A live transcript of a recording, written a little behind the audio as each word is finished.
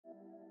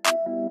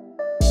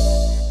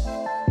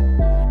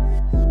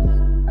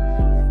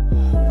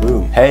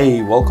Boom.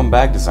 Hey, welcome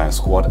back Design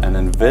Squad, and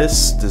in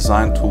this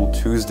Design Tool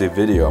Tuesday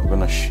video I'm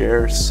gonna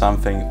share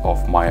something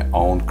of my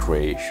own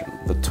creation.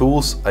 The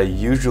tools I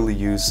usually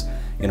use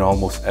in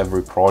almost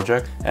every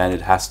project, and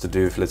it has to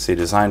do with, let's say,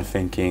 design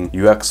thinking,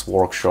 UX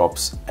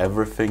workshops,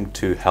 everything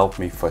to help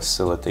me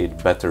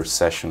facilitate better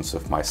sessions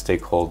with my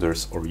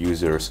stakeholders or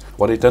users.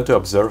 What I tend to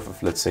observe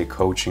with, let's say,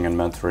 coaching and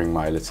mentoring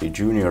my, let's say,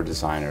 junior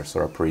designers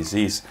or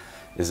appraisees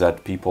is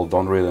that people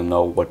don't really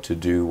know what to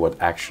do,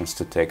 what actions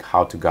to take,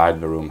 how to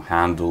guide the room,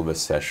 handle the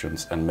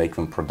sessions and make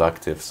them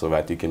productive so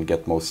that you can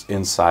get most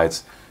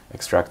insights,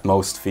 extract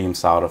most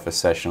themes out of the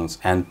sessions.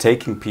 And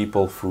taking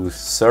people through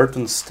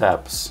certain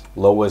steps,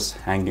 lowest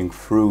hanging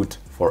fruit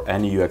for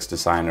any UX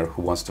designer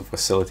who wants to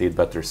facilitate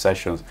better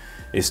sessions,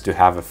 is to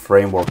have a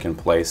framework in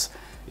place,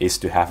 is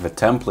to have the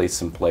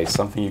templates in place,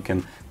 something you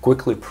can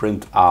quickly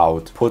print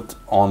out, put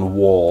on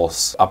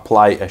walls,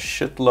 apply a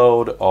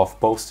shitload of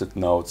post-it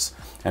notes.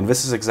 And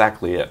this is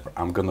exactly it.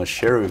 I'm gonna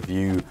share with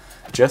you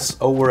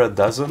just over a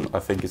dozen, I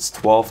think it's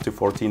 12 to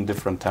 14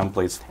 different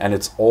templates, and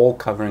it's all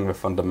covering the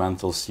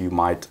fundamentals you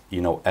might,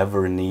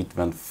 ever need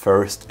when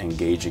first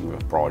engaging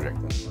with a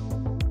project.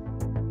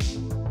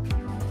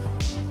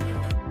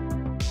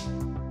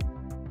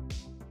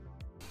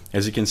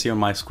 As you can see on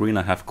my screen,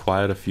 I have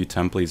quite a few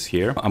templates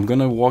here. I'm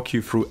gonna walk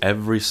you through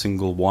every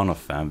single one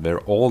of them. They're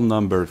all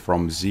numbered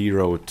from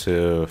 0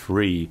 to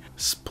 3,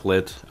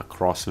 split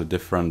across the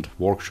different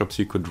workshops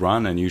you could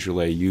run, and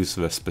usually I use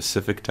the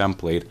specific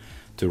template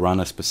to run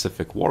a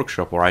specific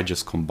workshop, or I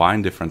just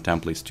combine different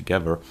templates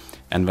together,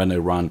 and then I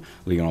run,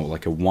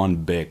 like a one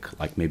big,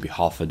 like maybe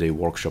half a day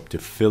workshop to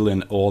fill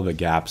in all the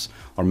gaps,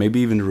 or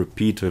maybe even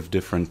repeat with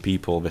different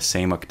people the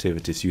same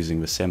activities using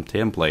the same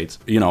templates,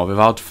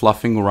 without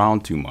fluffing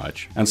around too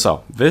much. And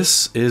so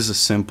this is a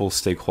simple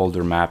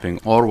stakeholder mapping,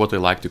 or what I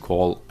like to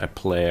call a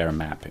player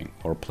mapping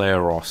or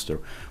player roster,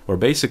 where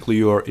basically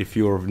if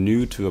you're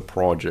new to a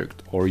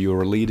project or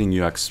you're leading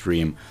UX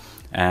stream,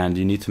 and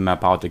you need to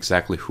map out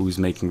exactly who's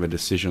making the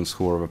decisions,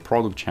 who are the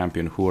product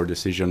champion, who are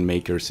decision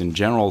makers in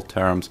general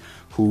terms,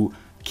 who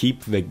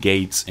keep the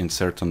gates in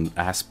certain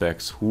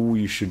aspects, who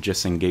you should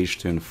just engage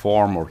to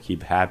inform or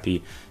keep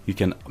happy. You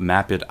can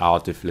map it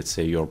out if, let's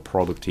say, your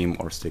product team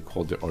or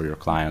stakeholder or your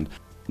client.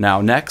 Now,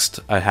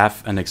 next, I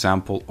have an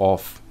example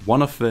of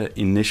one of the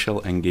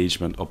initial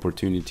engagement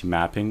opportunity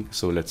mapping.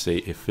 So let's say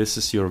if this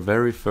is your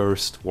very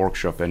first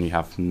workshop and you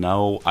have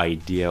no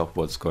idea of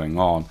what's going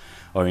on,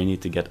 or you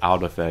need to get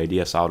out of the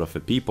ideas out of the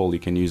people, you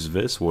can use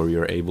this where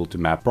you're able to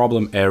map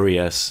problem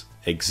areas,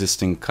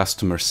 existing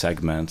customer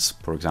segments,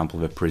 for example,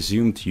 the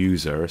presumed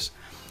users,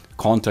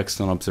 context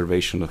and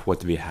observation of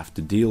what we have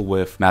to deal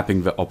with,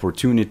 mapping the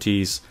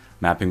opportunities,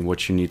 mapping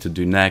what you need to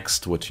do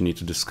next, what you need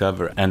to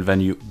discover, and then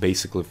you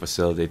basically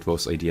facilitate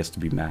those ideas to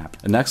be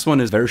mapped. The next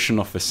one is a version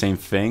of the same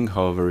thing,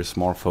 however, it's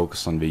more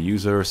focused on the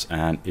users,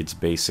 and it's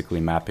basically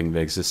mapping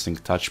the existing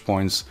touch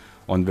points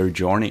on their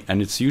journey.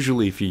 And it's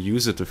usually, if you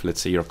use it with,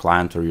 let's say, your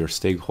client or your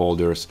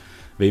stakeholders,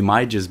 they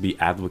might just be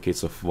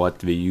advocates of what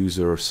the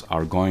users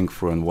are going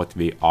through and what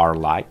they are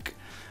like.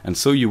 And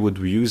so you would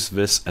use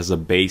this as a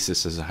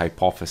basis, as a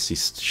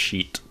hypothesis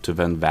sheet to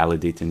then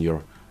validate in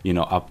your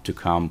up to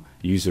come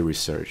user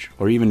research,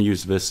 or even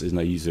use this in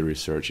a user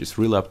research. It's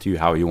really up to you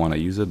how you want to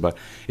use it, but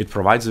it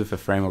provides you with a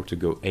framework to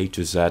go A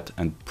to Z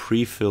and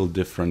pre-fill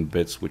different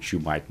bits which you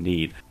might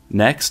need.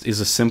 Next is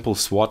a simple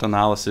SWOT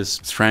analysis,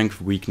 strengths,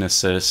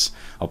 weaknesses,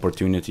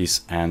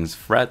 opportunities, and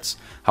threats.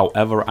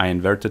 However, I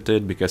inverted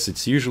it because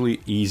it's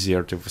usually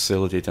easier to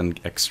facilitate and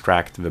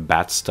extract the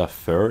bad stuff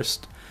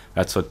first.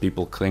 That's what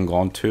people cling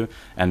on to,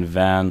 and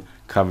then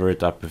cover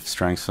it up with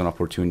strengths and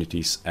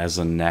opportunities as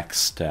a next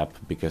step,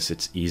 because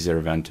it's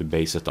easier than to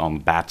base it on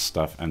bad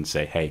stuff and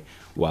say, hey,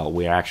 well,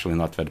 we're actually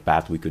not that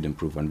bad, we could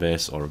improve on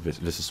this, or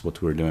this is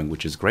what we're doing,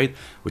 which is great,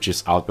 which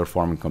is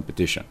outperforming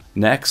competition.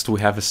 Next,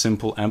 we have a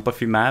simple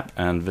empathy map,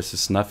 and this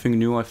is nothing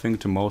new, I think,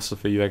 to most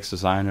of the UX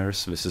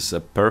designers. This is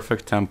a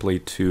perfect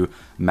template to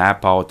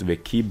map out the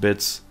key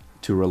bits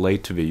to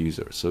relate to the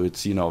user. So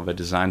it's, the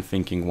design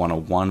thinking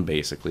 101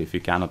 basically. If you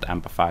cannot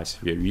empathize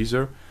with your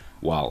user,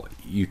 well,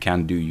 you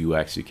can't do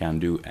UX, you can't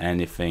do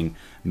anything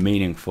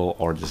meaningful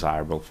or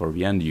desirable for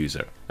the end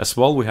user. As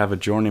well, we have a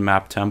journey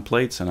map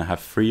templates, and I have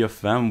 3 of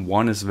them.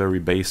 One is very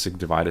basic,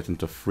 divided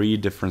into 3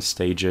 different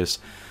stages.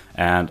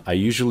 And I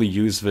usually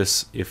use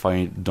this if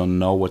I don't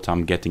know what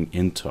I'm getting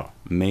into.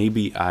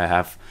 Maybe I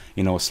have,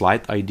 a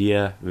slight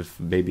idea with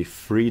maybe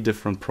 3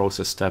 different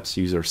process steps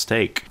users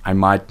take. I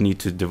might need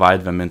to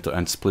divide them into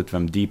and split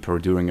them deeper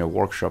during a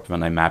workshop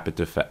when I map it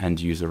with the end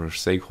user or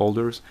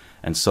stakeholders.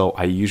 And so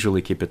I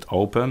usually keep it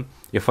open.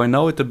 If I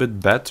know it a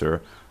bit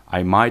better,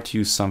 I might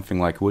use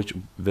something like which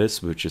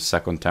is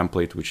second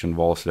template, which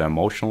involves the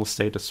emotional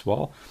state as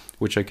well,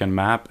 which I can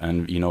map,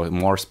 and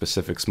more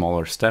specific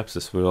smaller steps,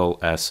 as well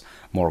as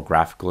more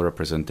graphical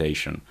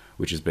representation,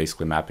 which is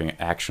basically mapping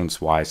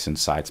actions, whys,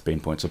 insights, pain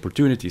points,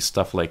 opportunities,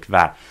 stuff like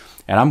that.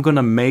 And I'm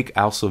gonna make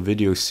also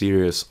video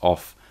series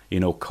of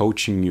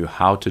coaching you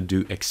how to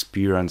do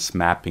experience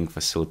mapping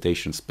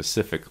facilitation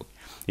specifically.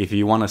 If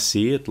you want to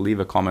see it, leave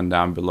a comment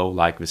down below,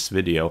 like this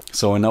video,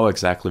 so I know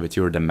exactly what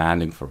you're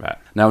demanding for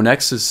that. Now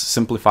next is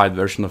simplified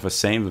version of the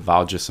same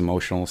without just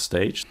emotional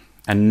stage.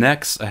 And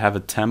next I have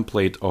a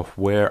template of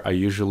where I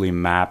usually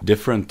map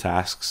different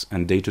tasks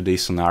and day-to-day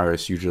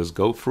scenarios you just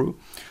go through.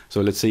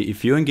 So let's say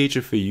if you engage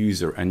with a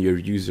user and your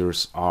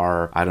users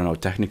are, I don't know,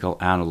 technical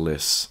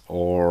analysts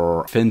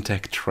or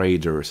fintech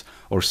traders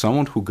or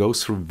someone who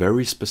goes through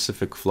very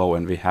specific flow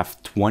and they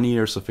have 20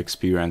 years of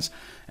experience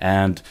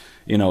and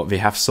they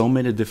have so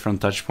many different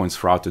touch points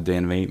throughout the day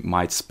and they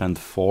might spend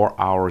 4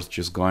 hours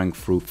just going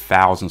through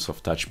thousands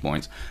of touch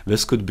points.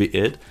 This could be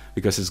it,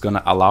 because it's going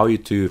to allow you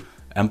to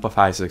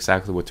empathize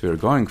exactly what we're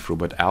going through,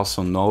 but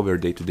also know their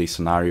day-to-day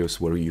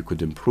scenarios where you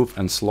could improve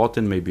and slot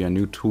in maybe a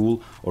new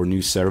tool or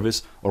new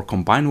service, or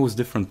combine those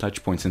different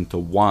touch points into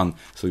one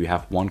so you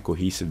have one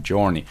cohesive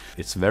journey.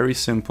 It's very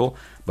simple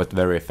but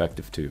very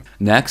effective too.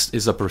 Next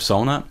is a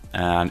persona,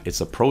 and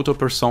it's a proto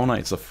persona.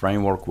 It's a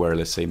framework where,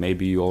 let's say,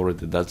 maybe you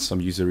already did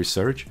some user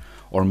research,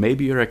 or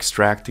maybe you're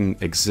extracting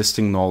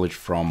existing knowledge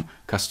from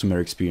customer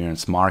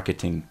experience,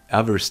 marketing,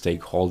 other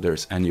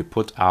stakeholders, and you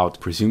put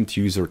out presumed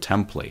user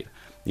template,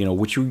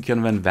 which you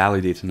can then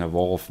validate and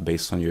evolve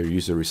based on your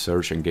user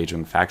research,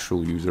 engaging with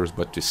actual users.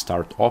 But to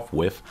start off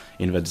with,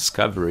 in the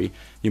discovery,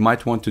 you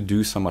might want to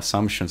do some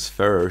assumptions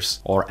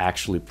first, or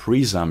actually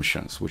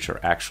presumptions, which are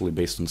actually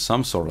based on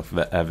some sort of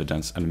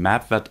evidence, and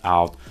map that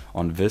out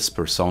on this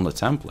persona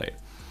template.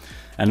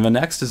 And the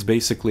next is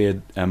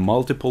basically a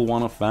multiple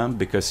one of them,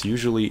 because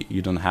usually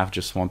you don't have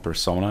just one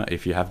persona.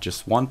 If you have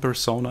just one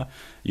persona,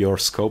 your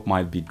scope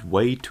might be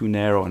way too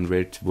narrow and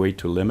way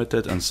too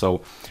limited. And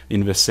so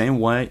in the same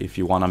way, if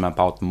you want to map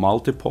out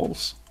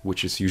multiples,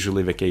 which is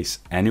usually the case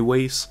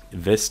anyways,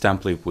 this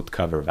template would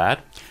cover that.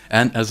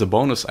 And as a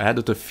bonus, I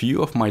added a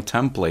few of my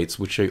templates,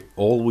 which I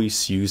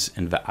always use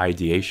in the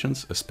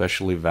ideations,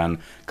 especially when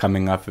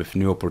coming up with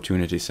new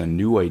opportunities and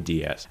new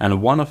ideas.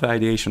 And one of the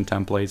ideation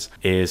templates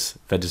is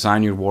the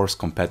design your worst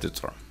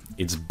competitor.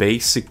 It's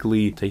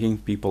basically taking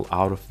people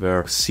out of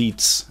their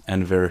seats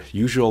and their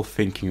usual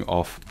thinking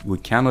of, we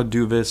cannot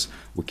do this,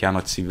 we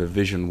cannot see the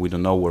vision, we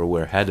don't know where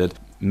we're headed,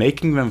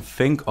 making them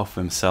think of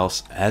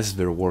themselves as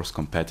their worst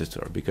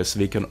competitor, because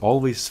they can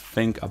always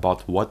think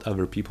about what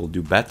other people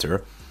do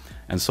better.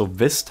 And so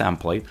this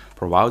template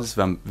provides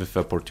them with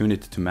the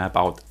opportunity to map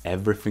out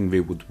everything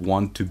they would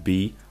want to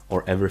be,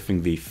 or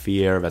everything they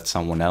fear that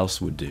someone else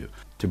would do,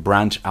 to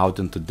branch out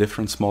into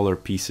different smaller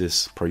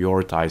pieces,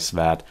 prioritize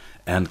that,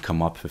 and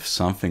come up with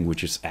something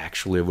which is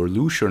actually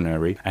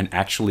evolutionary and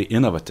actually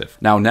innovative.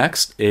 Now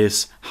next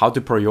is how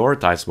to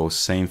prioritize those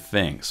same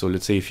things. So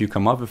let's say if you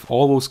come up with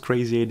all those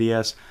crazy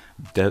ideas,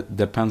 that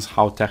depends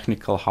how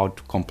technical, how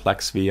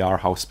complex they are,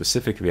 how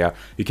specific they are,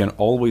 you can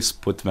always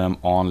put them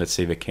on, let's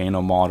say, the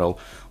Kano model,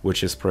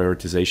 which is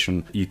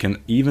prioritization. You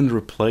can even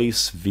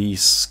replace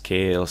these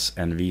scales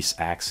and these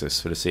axes.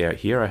 So let's say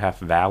here I have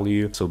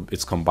value, so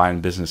it's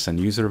combined business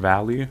and user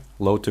value,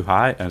 low to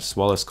high, as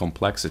well as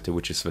complexity,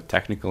 which is the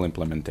technical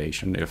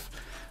implementation. If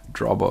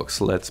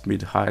Dropbox lets me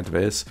hide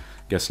this,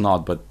 guess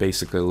not, but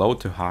basically low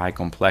to high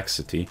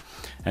complexity.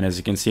 And as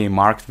you can see, I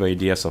marked the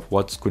ideas of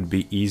what could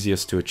be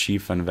easiest to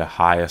achieve and the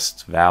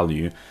highest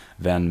value,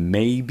 then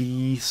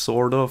maybe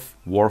sort of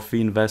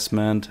worthy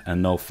investment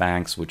and no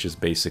thanks, which is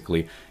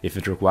basically if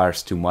it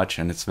requires too much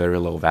and it's very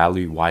low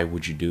value, why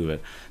would you do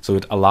it? So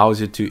it allows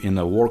you to, in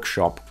a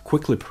workshop,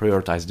 quickly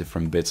prioritize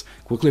different bits,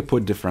 quickly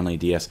put different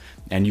ideas,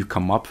 and you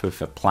come up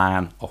with a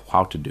plan of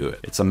how to do it.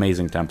 It's an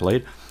amazing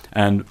template.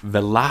 And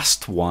the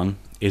last one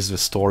is the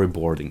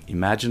storyboarding.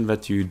 Imagine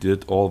that you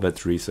did all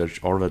that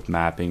research, all that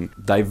mapping,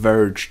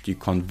 diverged, you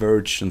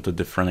converged into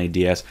different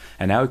ideas,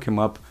 and now you come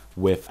up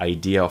with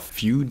idea of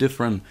few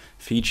different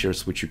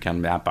features which you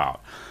can map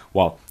out.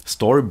 Well,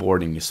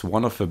 storyboarding is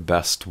one of the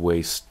best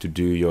ways to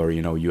do your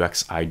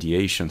UX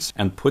ideations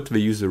and put the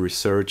user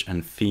research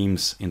and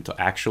themes into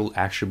actual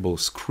actionable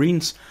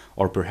screens,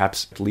 or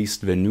perhaps at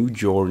least the new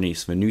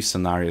journeys, the new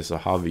scenarios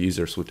of how the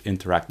users would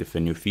interact with a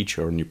new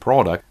feature or new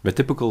product, the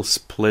typical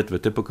split, the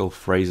typical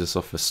phrases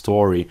of a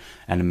story,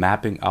 and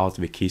mapping out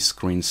the key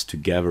screens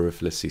together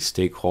with, let's say,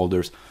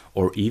 stakeholders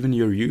or even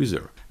your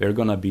user. They're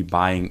gonna be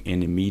buying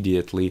in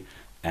immediately,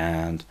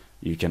 and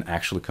you can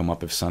actually come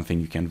up with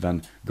something you can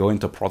then go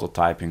into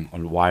prototyping or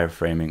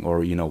wireframing,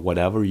 or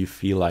whatever you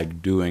feel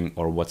like doing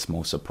or what's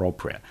most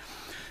appropriate.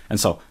 And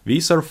so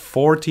these are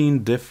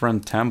 14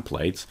 different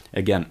templates.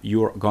 Again,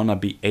 you're gonna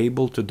be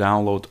able to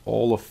download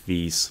all of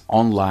these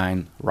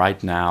online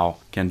right now.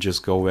 You can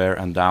just go there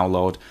and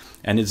download,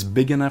 and it's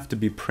big enough to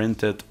be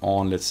printed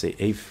on, let's say,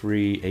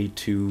 A3,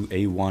 A2,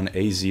 A1,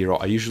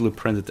 A0. I usually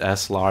print it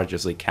as large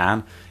as I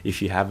can.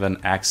 If you have an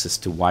access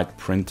to white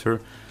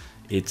printer,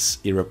 it's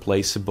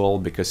irreplaceable,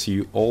 because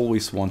you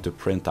always want to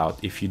print out.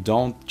 If you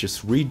don't,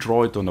 just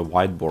redraw it on a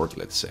whiteboard,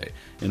 let's say.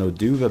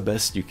 Do the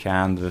best you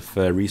can with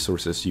the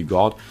resources you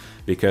got,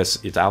 because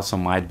it also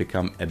might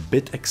become a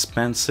bit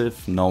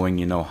expensive,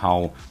 knowing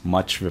how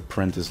much the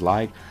print is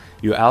like.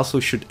 You also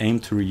should aim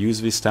to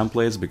reuse these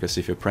templates, because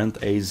if you print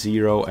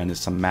A0 and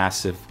it's a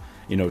massive,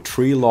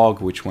 tree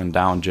log which went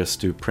down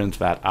just to print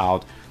that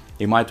out,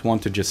 you might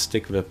want to just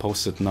stick the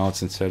post-it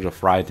notes instead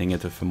of writing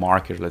it with a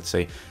marker, let's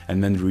say,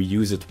 and then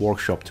reuse it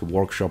workshop to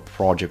workshop,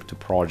 project to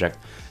project,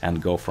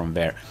 and go from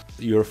there.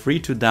 You're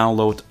free to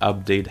download,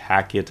 update,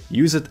 hack it,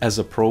 use it as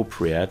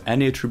appropriate.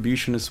 Any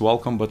attribution is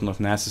welcome but not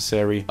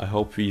necessary. I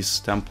hope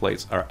these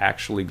templates are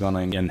actually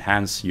gonna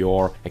enhance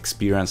your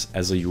experience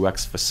as a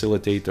UX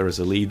facilitator, as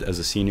a lead, as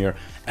a senior,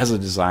 as a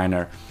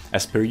designer.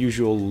 As per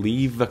usual,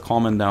 leave a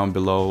comment down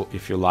below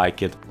if you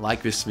like it.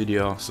 Like this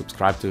video,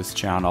 subscribe to this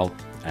channel,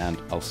 and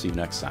I'll see you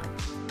next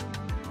time.